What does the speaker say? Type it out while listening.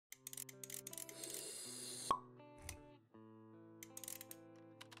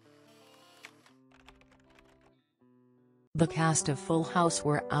The cast of Full House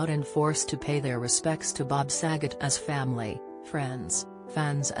were out in force to pay their respects to Bob Saget as family, friends,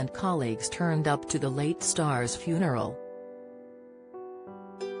 fans and colleagues turned up to the late star's funeral.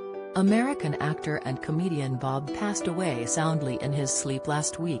 American actor and comedian Bob passed away soundly in his sleep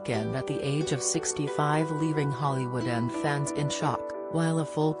last weekend at the age of 65, leaving Hollywood and fans in shock, while a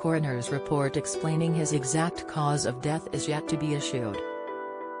full coroner's report explaining his exact cause of death is yet to be issued.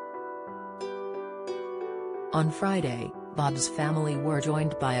 On Friday, Bob's family were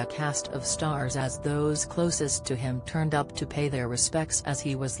joined by a cast of stars as those closest to him turned up to pay their respects as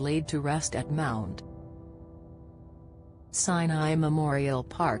he was laid to rest at Mount Sinai Memorial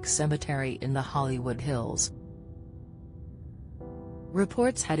Park Cemetery in the Hollywood Hills.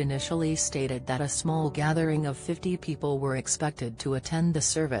 Reports had initially stated that a small gathering of 50 people were expected to attend the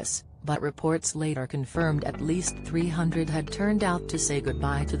service, but reports later confirmed at least 300 had turned out to say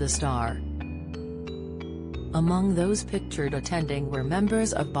goodbye to the star. Among those pictured attending were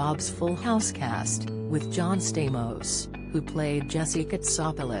members of Bob's Full House cast, with John Stamos, who played Jesse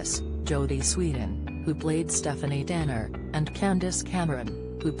Katsopoulos, Jodie Sweetin, who played Stephanie Tanner, and Candace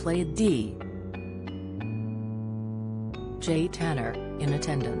Cameron, who played Dee. J. Tanner, in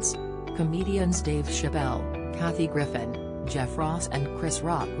attendance. Comedians Dave Chappelle, Kathy Griffin, Jeff Ross and Chris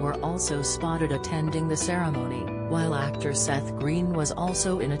Rock were also spotted attending the ceremony, while actor Seth Green was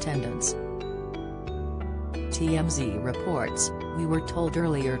also in attendance. TMZ reports, "We were told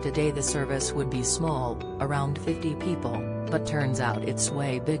earlier today the service would be small, around 50 people, but turns out it's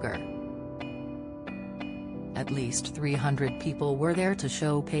way bigger." At least 300 people were there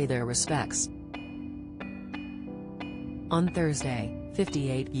to pay their respects. On Thursday,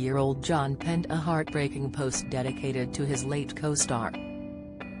 58-year-old John penned a heartbreaking post dedicated to his late co-star.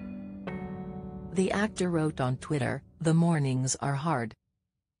 The actor wrote on Twitter, "The mornings are hard.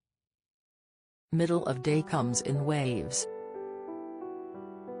 Middle of day comes in waves.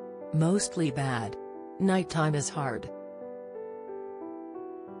 Mostly bad. Nighttime is hard.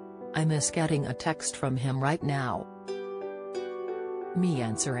 I miss getting a text from him right now. Me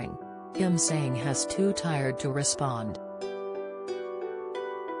answering. Him saying he's too tired to respond.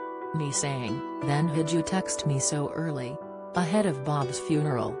 Me saying, then did you text me so early?" Ahead of Bob's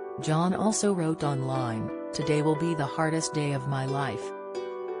funeral, John also wrote online, "Today will be the hardest day of my life.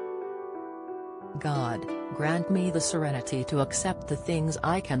 God, grant me the serenity to accept the things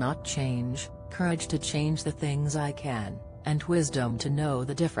I cannot change, courage to change the things I can, and wisdom to know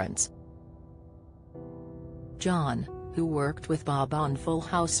the difference." John, who worked with Bob on Full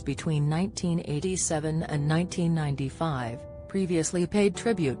House between 1987 and 1995, previously paid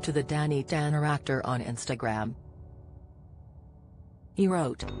tribute to the Danny Tanner actor on Instagram. He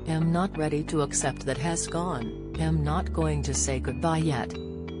wrote, "I'm not ready to accept that he's gone, I'm not going to say goodbye yet.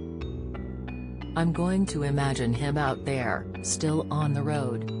 I'm going to imagine him out there, still on the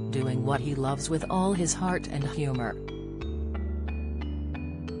road, doing what he loves with all his heart and humor."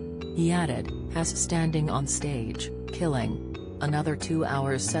 He added, "Has standing on stage, killing another 2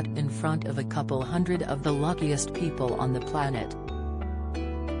 hours set in front of a couple hundred of the luckiest people on the planet.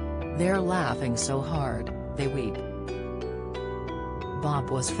 They're laughing so hard, they weep."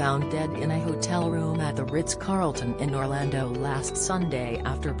 Bob was found dead in a hotel room at the Ritz-Carlton in Orlando last Sunday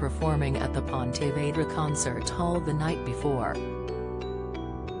after performing at the Ponte Vedra Concert Hall the night before.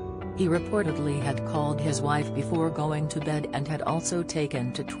 He reportedly had called his wife before going to bed and had also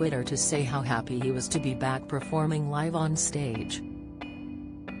taken to Twitter to say how happy he was to be back performing live on stage.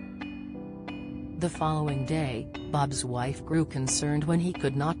 The following day, Bob's wife grew concerned when he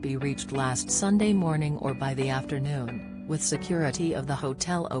could not be reached last Sunday morning or by the afternoon, with security of the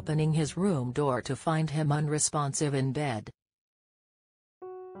hotel opening his room door to find him unresponsive in bed.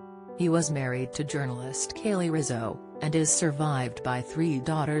 He was married to journalist Kaylee Rizzo, and is survived by 3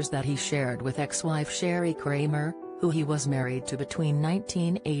 daughters that he shared with ex-wife Sherry Kramer, who he was married to between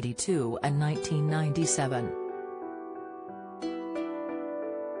 1982 and 1997.